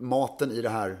har maten i det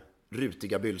här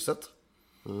rutiga bylset.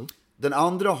 Den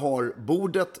andra har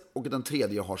bordet och den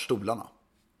tredje har stolarna.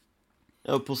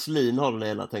 Ja, porslin har den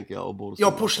ena, tänker jag.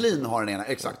 Och porslin har den ena,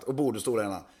 exakt. Och bord och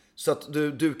stolarna. Så att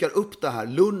du dukar upp det här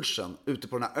lunchen ute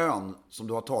på den här ön som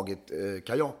du har tagit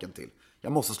kajaken till.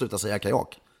 Jag måste sluta säga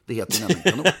kajak. Det heter ju nämligen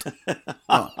kanot.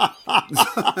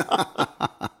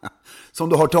 Som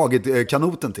du har tagit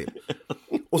kanoten till.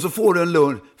 Och så får du en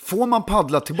lunch. Får man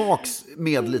paddla tillbaks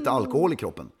med lite alkohol i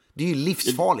kroppen? Det är ju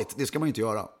livsfarligt. Det ska man ju inte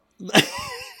göra.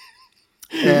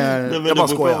 Jag bara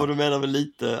skojar. Vad du menar med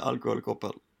lite alkohol i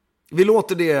kroppen? Vi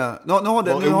låter det...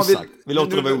 Vi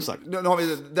låter det vara osagt.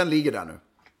 Den ligger där nu.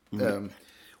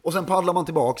 Och sen paddlar man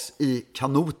tillbaks i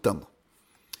kanoten.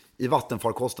 I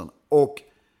vattenfarkosten. Och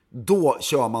då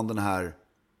kör man den här...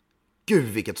 Gud,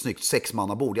 vilket snyggt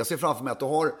 6-mannabord. Jag ser framför mig att du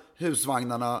har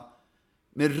husvagnarna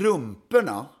med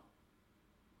rumporna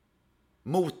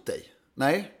mot dig.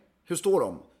 Nej, hur står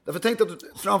de? Därför tänkte jag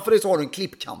att framför dig så har du en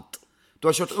klippkant. Du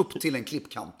har kört upp till en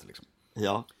klippkant liksom.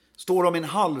 Ja. Står de i en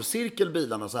halvcirkel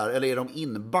bilarna så här, eller är de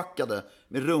inbackade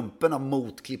med rumporna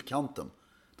mot klippkanten?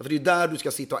 Därför det är där du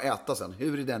ska sitta och äta sen.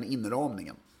 Hur är den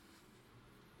inramningen?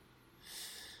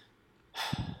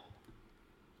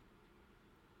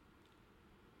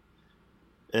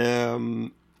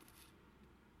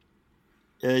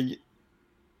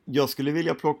 Jag skulle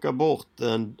vilja plocka bort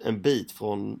en bit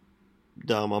från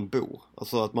där man bor.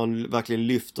 Alltså att man verkligen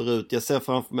lyfter ut. Jag ser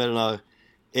framför mig den här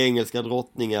engelska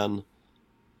drottningen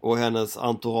och hennes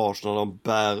entourage när de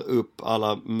bär upp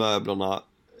alla möblerna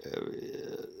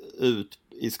ut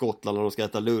i Skottland när de ska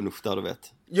äta lunch där, du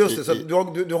vet. Just det, så du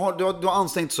har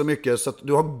ansträngt så mycket så att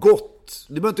du har gått,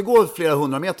 du behöver inte gå flera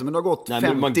 100 meter, men du har gått 50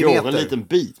 meter. Man går en liten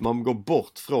bit, man går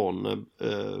bort från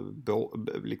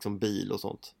liksom bil och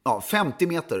sånt. Ja, 50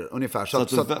 meter ungefär.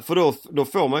 För då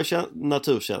får man ju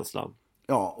naturkänslan.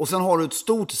 Ja, och sen har du ett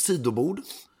stort sidobord.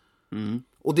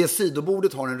 Och det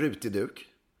sidobordet har en rutig duk.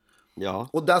 Ja.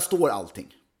 Och där står allting.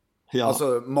 Ja.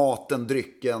 Alltså maten,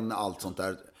 drycken, allt sånt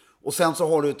där. Och sen så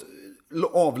har du ett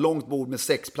avlångt bord med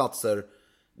 6 platser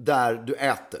där du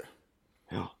äter.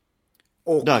 Ja.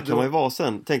 Och där kan man ju vara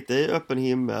sen. Tänk dig öppen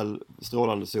himmel,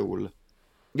 strålande sol.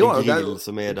 Ja, en grill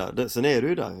som är där. Sen är du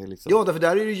ju där liksom. Ja, för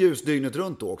där är det ljus dygnet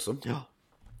runt då också. Ja.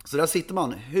 Så där sitter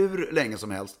man hur länge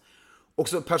som helst. Och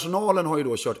så personalen har ju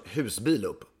då kört husbil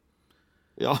upp.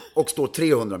 Ja. Och står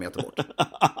 300 meter bort.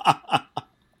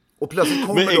 Och plötsligt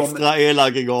kommer med extra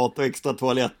elaggregat och extra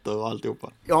toaletter och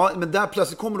alltihopa. Ja, men där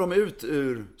plötsligt kommer de ut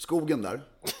ur skogen där.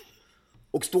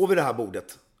 Och står vid det här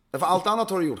bordet. Därför allt annat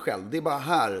har du gjort själv. Det är bara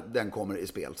här den kommer i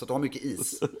spel. Så att du har mycket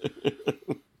is.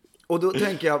 Och då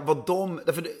tänker jag,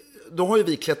 då har ju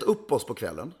vi klätt upp oss på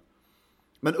kvällen.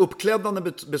 Men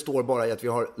uppklädnaden består bara i att vi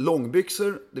har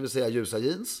långbyxor, det vill säga ljusa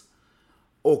jeans.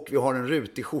 Och vi har en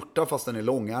rutig skjorta fast den är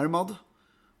långärmad.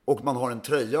 Och man har en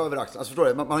tröja över axeln. Alltså förstår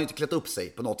du, man har ju inte klätt upp sig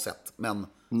på något sätt. Men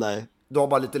nej. Du har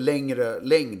bara lite längre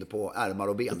längd på ärmar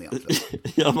och ben egentligen.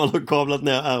 Ja, man har kavlat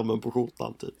ner ärmen på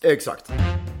skjortan typ. Exakt.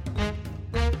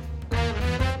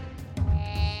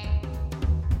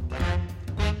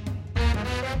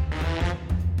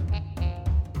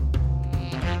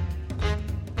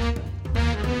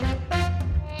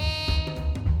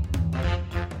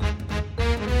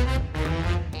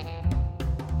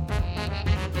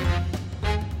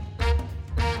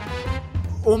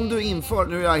 Om du inför,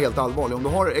 nu är jag helt allvarlig, om du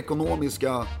har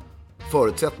ekonomiska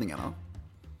förutsättningarna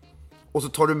och så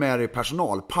tar du med dig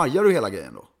personal, pajar du hela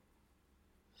grejen då?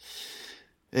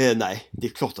 Nej, det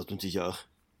är klart att du inte gör.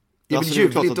 Det är väl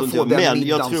ljuvligt att få den middagen. Men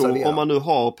jag tror om man nu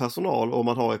har personal och om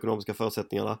man har ekonomiska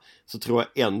förutsättningarna så tror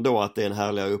jag ändå att det är en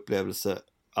härligare upplevelse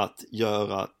att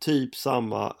göra typ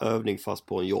samma övning fast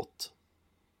på en yacht.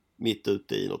 Mitt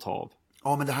ute i något hav.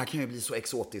 Ja, men det här kan ju bli så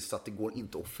exotiskt så att det går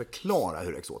inte att förklara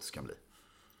hur exotiskt kan bli.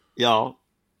 Ja,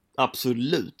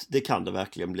 absolut. Det kan det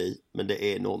verkligen bli. Men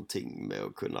det är någonting med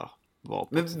att kunna vara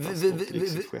på ett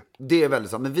lyxigt skepp. Det är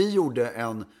väldigt sant. Men vi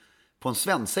gjorde på en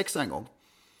svensexa en gång.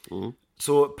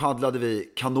 Så paddlade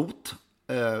vi kanot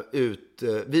ut.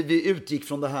 Vi utgick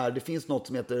från det här. Det finns något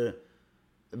som heter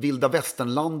Vilda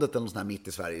Västernlandet eller något sånt här mitt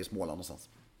i Sverige, i Småland någonstans.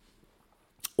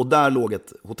 Och där låg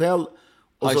ett hotell.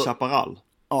 High Chaparral.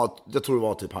 Ja, jag tror det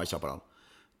var typ High Chaparral.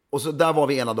 Och så där var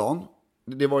vi ena dagen.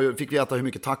 Fick vi äta hur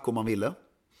mycket taco man ville.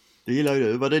 Det gillar ju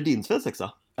du. Var det din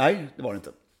svensexa? Nej, det var det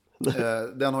inte.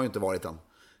 Den har ju inte varit än.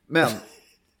 Men,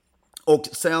 och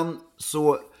sen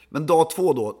så, men dag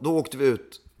 2 då åkte vi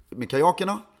ut med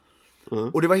kajakerna.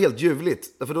 Och det var helt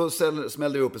ljuvligt. Därför då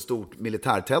smällde vi upp ett stort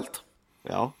militärtält.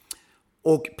 Ja.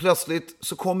 Och plötsligt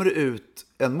så kommer det ut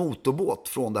en motorbåt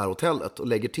från det här hotellet och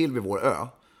lägger till vid vår ö.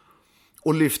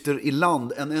 Och lyfter i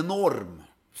land en enorm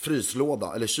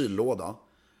fryslåda, eller kyllåda.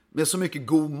 Med så mycket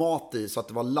god mat i så att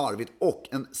det var larvigt. Och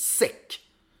en säck.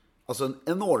 Alltså en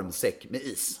enorm säck med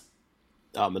is.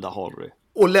 Ja, men där har du det.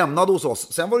 Och lämnade hos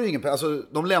oss. Sen var det ju ingen... Alltså,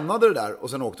 de lämnade det där och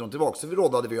sen åkte de tillbaka. Så vi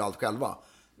rådade vi ju allt själva.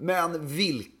 Men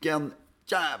vilken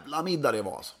jävla middag det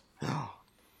var alltså. Ja.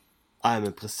 Nej,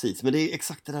 men precis. Men det är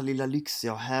exakt det där lilla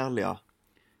lyxiga och härliga.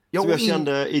 Ja, som jag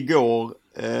kände igår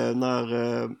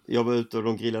när jag var ute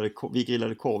och vi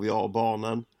grillade korv, jag och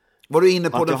barnen. Var du inne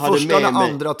på den första eller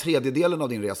andra tredjedelen av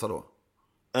din resa då?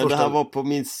 Det här var på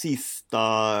min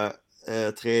sista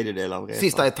tredjedel av resan.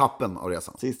 Sista etappen av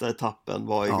resan. Sista etappen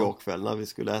var igår kväll när vi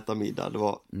skulle äta middag. Det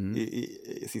var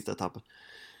i sista etappen.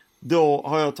 Då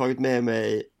har jag tagit med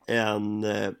mig en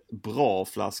bra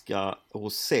flaska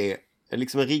rosé.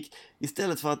 Liksom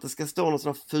istället för att det ska stå någon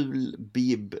sån här ful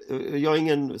bib. Jag är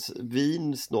ingen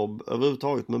vinsnobb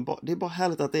överhuvudtaget. Men det är bara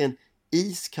härligt att det är en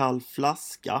iskall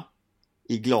flaska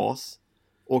i glas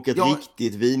och ett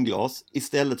riktigt vinglas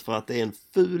istället för att det är en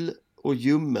ful och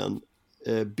ljummen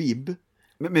bib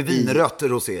med vinrött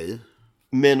rosé i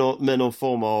med någon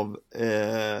form av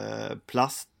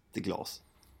plastglas.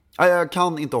 Ja, jag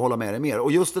kan inte hålla med dig mer.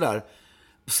 Och just det där,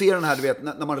 se den här, du vet,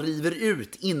 när man river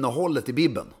ut innehållet i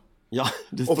bibben. Ja,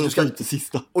 det står ut det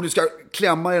sista. Och du ska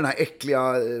klämma i den här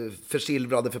äckliga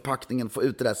försilvrade förpackningen, få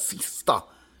ut det där sista.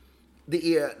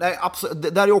 Det är, nej, absolut, det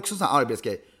där är också en sån här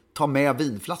arbetsgrej. Ta med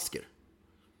vinflaskor.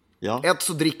 Ja.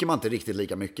 Så dricker man inte riktigt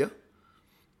lika mycket.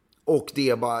 Och det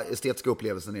är bara, estetiska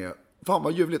upplevelsen är, fan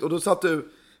vad ljuvligt. Och då satt du,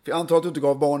 för jag antar att du inte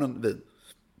gav barnen vin.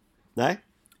 Nej,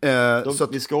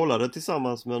 vi skålade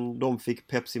tillsammans, men de fick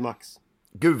Pepsi Max.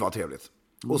 Gud vad trevligt.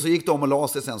 Och så gick de och la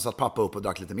sig sen, så att pappa upp och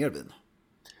drack lite mer vin.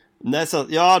 Nej,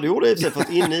 ja, det gjorde jag i för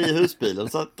att inne i husbilen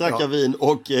så drack jag vin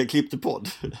och klippte podd.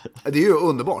 Det är ju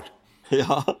underbart.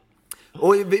 Ja.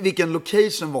 Och vilken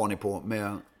location var ni på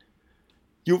med?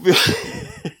 Jo,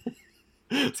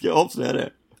 ska jag avslöja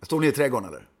det? Stod ni i trädgården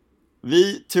eller?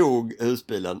 Vi tog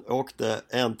husbilen, åkte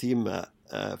 1 timme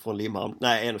från Limhamn,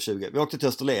 nej 1:20. Vi åkte till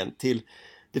Österlen till,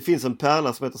 det finns en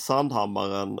pärla som heter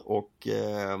Sandhammaren och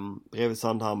bredvid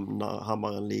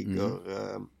Sandhammaren ligger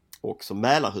också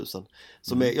Mälarhusen.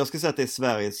 Som är, jag ska säga att det är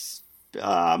Sveriges,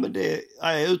 men det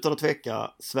är utan att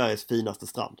tveka Sveriges finaste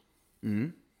strand.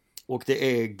 Och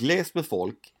det är glest med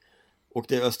folk. Och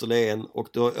det är Österlen och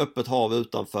det är öppet hav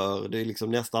utanför. Det är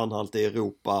liksom nästa anhalt i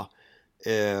Europa.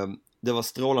 Det var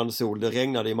strålande sol. Det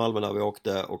regnade i Malmö när vi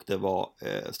åkte och det var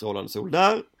strålande sol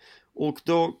där. Och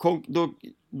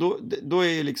då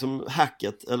är liksom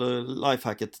hacket, eller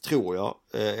lifehacket tror jag,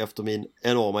 efter min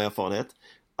enorma erfarenhet,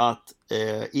 att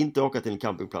inte åka till en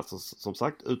campingplats som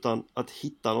sagt, utan att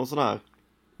hitta någon sån här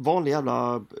vanlig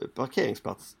jävla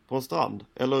parkeringsplats på en strand.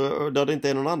 Eller där det inte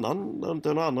är någon annan, där det inte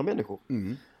är några andra människor.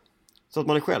 Så att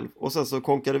man är själv. Och sen så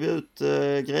konkade vi ut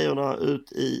grejerna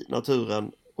ut i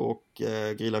naturen och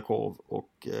grillade korv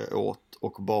och åt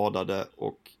och badade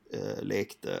och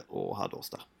lekte och hade oss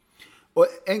där. Och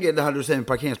en grej, det här du säger med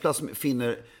parkeringsplats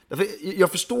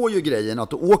jag förstår ju grejen att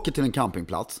du åker till en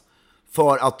campingplats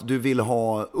för att du vill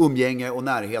ha umgänge och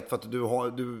närhet, för att du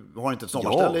har inte ett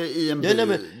sommarställe i en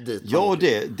bil dit. Ja,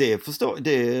 det förstår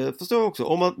jag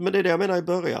också. Men det är det jag menar i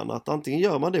början, att antingen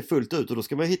gör man det fullt ut och då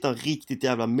ska man hitta en riktigt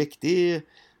jävla mäktig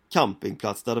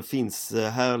campingplats där det finns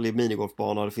härlig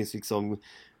minigolfbana, det finns liksom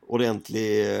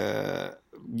ordentlig,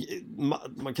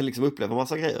 man kan liksom uppleva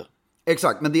massa grejer.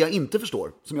 Exakt, men det jag inte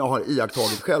förstår, som jag har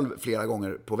iakttagit själv flera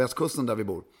gånger på västkusten där vi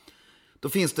bor, då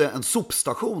finns det en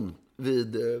sopstation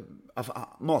vid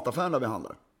mataffären där vi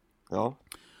handlar. Ja.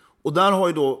 Och där har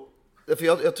ju då, för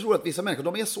jag tror att vissa människor,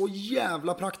 de är så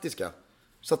jävla praktiska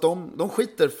så att de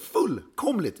skiter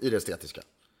fullkomligt i det estetiska.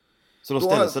 Så de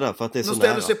ställer sig där för att det är så nära? De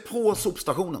ställer sig på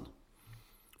sopstationen.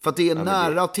 För att det är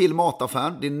nära till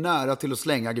mataffären, det är nära till att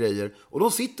slänga grejer. Och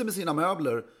de sitter med sina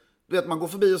möbler. Du vet, man går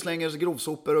förbi och slänger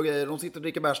grovsopor och grejer. De sitter och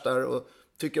dricker bärs där och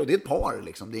tycker, och det är ett par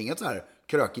liksom. Det är inget så här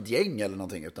krökigt gäng eller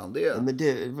någonting, utan det är... Men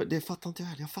det fattar inte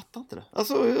jag fattar inte det.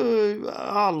 Alltså,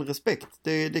 all respekt.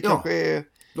 Det kanske är...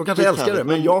 De kanske älskar det,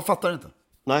 men jag fattar inte.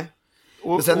 Nej.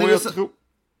 Men sen är det tror...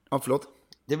 Ja, förlåt.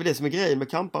 Det är väl det som är grejen med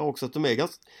campar också, att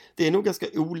det är nog ganska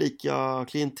olika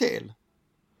klientel.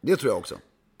 Det tror jag också.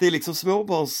 Det är liksom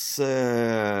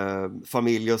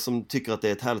småbarnsfamiljer som tycker att det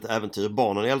är ett härligt äventyr.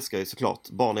 Barn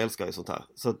älskar ju sånt här.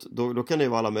 Så att då kan det ju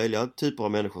vara alla möjliga typer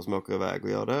av människor som åker iväg och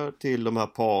gör det. Till de här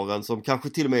paren som kanske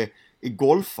till och med är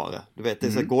golfare. Du vet, det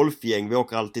är så golfgäng. Vi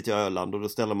åker alltid till Öland och då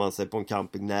ställer man sig på en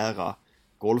camping nära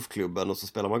golfklubben och så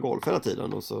spelar man golf hela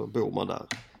tiden och så bor man där.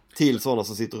 Till sådana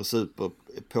som sitter och super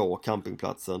på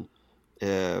campingplatsen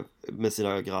med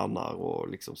sina grannar och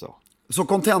liksom så. Så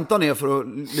kontentan är, för att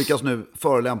lyckas nu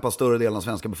förolämpa större delen av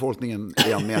svenska befolkningen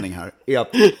i en mening här, är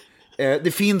att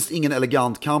det finns ingen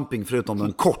elegant camping förutom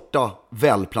den korta,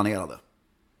 välplanerade.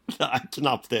 Nej,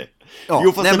 knappt det. Ja,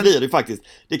 jo, fast det blir det faktiskt.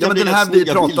 Det kan bli den här vi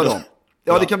pratar bilder. om.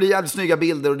 Ja, det kan bli jävligt snygga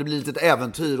bilder och det blir lite ett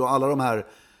äventyr och alla de här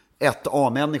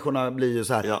 1A-människorna blir ju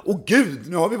så här, åh gud,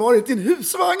 nu har vi varit i en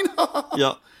husvagn.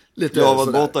 Ja. Lite jag var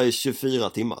sådär. Borta i 24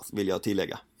 timmar, vill jag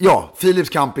tillägga. Ja, Philips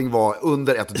camping var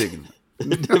under ett dygn.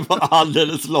 Det var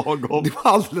alldeles lagom. Det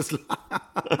var alldeles lagom.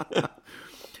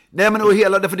 Nej, men och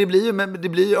hela, därför det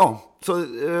blir ja. Så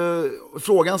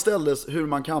frågan ställdes hur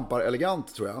man campar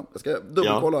elegant, tror jag. Jag ska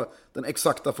dubbelkolla den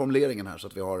exakta formuleringen här så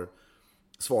att vi har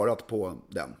svarat på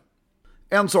den.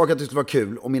 En sak jag tyckte var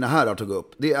kul och mina herrar tog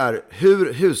upp, det är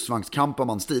hur husvagnskampar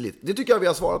man stiligt. Det tycker jag vi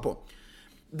har svarat på.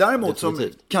 Däremot som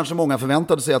kanske många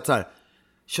förväntade sig att så här,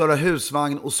 köra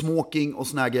husvagn och smoking och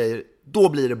såna här grejer, då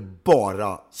blir det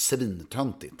bara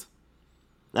svintöntigt.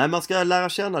 Nej, man ska lära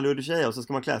känna Ludde Tjeja och så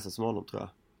ska man klä sig som honom, tror jag.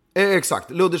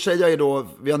 Exakt, Ludde Tjeja är då,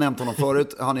 vi har nämnt honom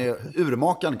förut, han är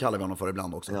urmakaren kallar vi honom för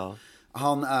ibland också. Ja.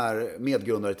 Han är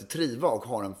medgrundare till Triva och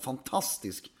har en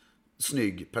fantastisk,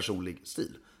 snygg, personlig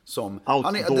stil. Som,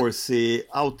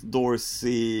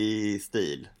 outdoorsy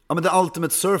stil. Ja, men the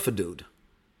ultimate surfer dude.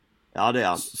 Ja, det är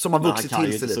han. Som har vuxit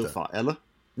till sig lite. Surfa, eller?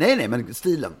 Nej, men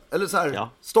stilen. Eller så här,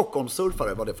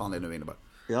 Stockholmssurfare, vad det fan det nu innebär.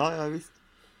 Ja, visst.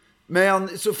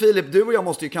 Men så Filip, du och jag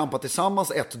måste ju kampa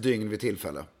tillsammans ett dygn vid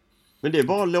tillfälle. Men det är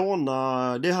bara att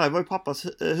låna. Det här var ju pappas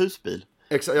husbil.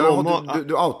 Exakt,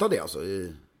 du outade det alltså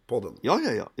i podden? Ja.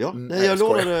 Nej, jag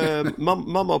lånade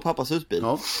mamma och pappas husbil.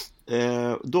 Ja.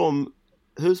 De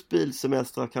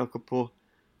husbilsemestrar kanske på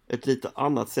ett lite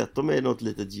annat sätt. De är något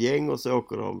litet gäng och så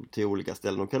åker de till olika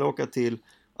ställen. De kan åka till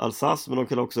Alsace, men de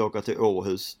kan också åka till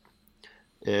Århus.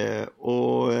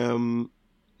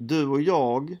 Du och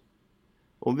jag,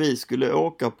 om vi skulle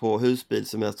åka på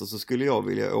husbilsemester så skulle jag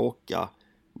vilja åka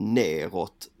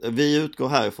neråt. Vi utgår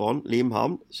härifrån,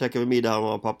 Limhamn, käkar vi middag här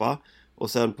med pappa.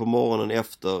 Och sen på morgonen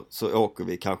efter så åker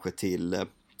vi kanske till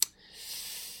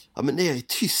men ner i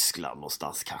Tyskland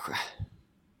någonstans kanske.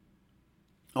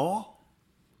 Ja.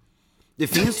 Det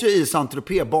finns ju i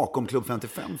Saint-Tropez bakom Club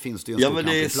 55 finns det ju en stor men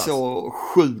det är så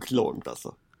sjukt långt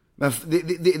alltså. Men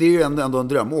det är ju ändå en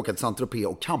dröm att åka till Saint-Tropez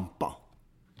och campa.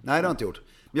 Nej, det har jag inte gjort.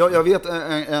 Jag vet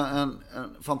en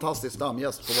fantastisk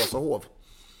stamgäst på Vasahov.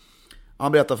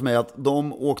 Han berättade för mig att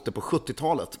de åkte på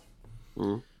 70-talet.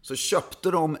 Så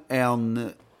köpte de en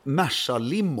Merca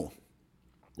limo.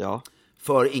 Ja.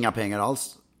 För inga pengar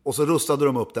alls. Och så rustade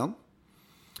de upp den.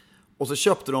 Och så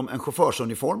köpte de en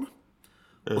chaufförsuniform.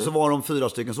 Och så var de 4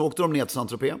 stycken. Så åkte de ner till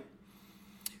Saint-Tropez.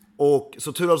 Och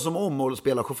så turades de om att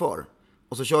spela chaufför.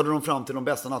 Och så körde de fram till de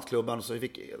bästa nattklubbarna. Så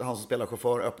fick han som spelar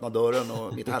chaufför öppna dörren.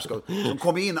 Och mitt härskap. De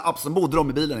kom in, absolut, bodde de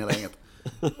i bilen hela gänget.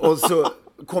 Och så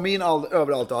kom in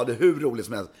överallt och hade hur roligt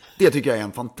som helst. Det tycker jag är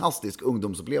en fantastisk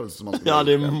ungdomsupplevelse som man ska Ja,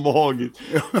 det är magiskt.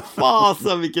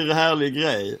 Fasen, vilken härlig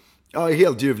grej. Ja,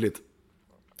 helt ljuvligt.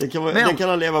 Den kan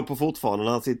han leva på fortfarande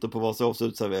när han sitter på Vasahofs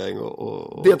utservering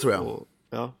och det tror jag.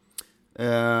 Ja.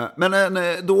 Men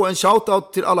då en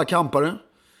shoutout till alla campare.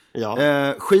 Ja.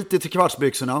 Skit i till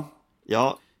kvartsbyxorna.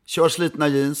 Ja. Kör slitna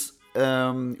jeans.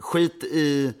 Skit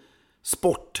i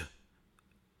sport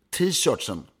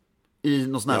t-shirtsen i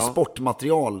någon sån här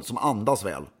sportmaterial som andas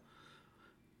väl.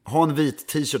 Ha en vit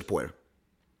t-shirt på er.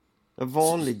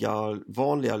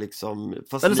 Vanliga liksom,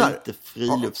 fast eller så här, lite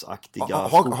friluftsaktiga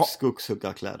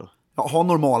skogshuggarkläder. Ha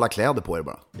normala kläder på er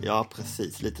bara. Ja,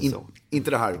 precis, lite så.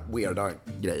 Inte det här weirda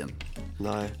grejen.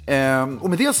 Nej. Och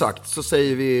med det sagt så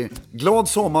säger vi glad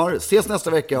sommar, ses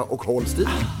nästa vecka och håll stil.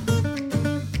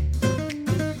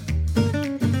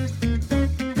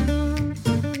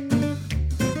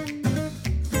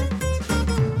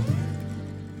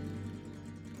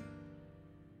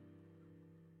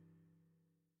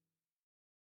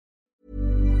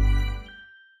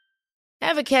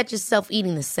 Ever catch yourself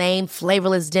eating the same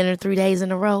flavorless dinner 3 days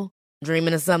in a row?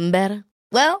 Dreaming of something better?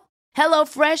 Well,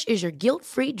 HelloFresh is your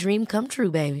guilt-free dream come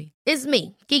true, baby. It's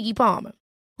me, Keke Palmer.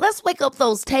 Let's wake up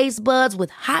those taste buds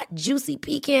with hot, juicy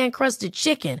pecan-crusted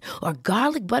chicken or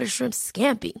garlic butter shrimp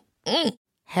scampi.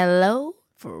 Hello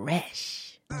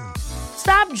Fresh.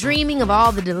 Stop dreaming of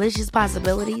all the delicious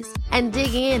possibilities and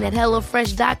dig in at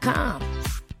HelloFresh.com.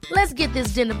 Let's get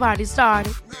this dinner party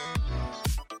started.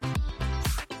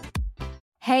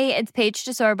 Hey, it's Paige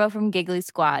DeSorbo from Giggly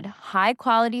Squad. High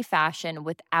quality fashion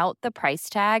without the price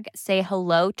tag. Say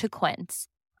hello to Quince.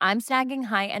 I'm snagging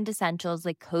high-end essentials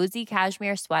like cozy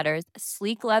cashmere sweaters,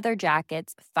 sleek leather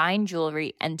jackets, fine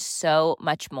jewelry, and so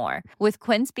much more. With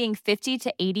Quince being 50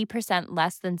 to 80%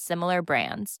 less than similar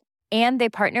brands. And they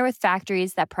partner with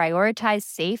factories that prioritize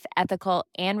safe, ethical,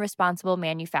 and responsible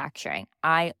manufacturing.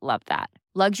 I love that.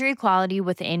 Luxury quality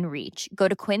within reach. Go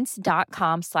to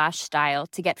quince.com/style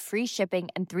to get free shipping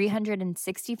and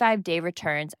 365-day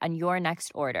returns on your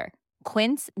next order.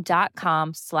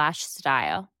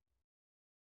 Quince.com/style.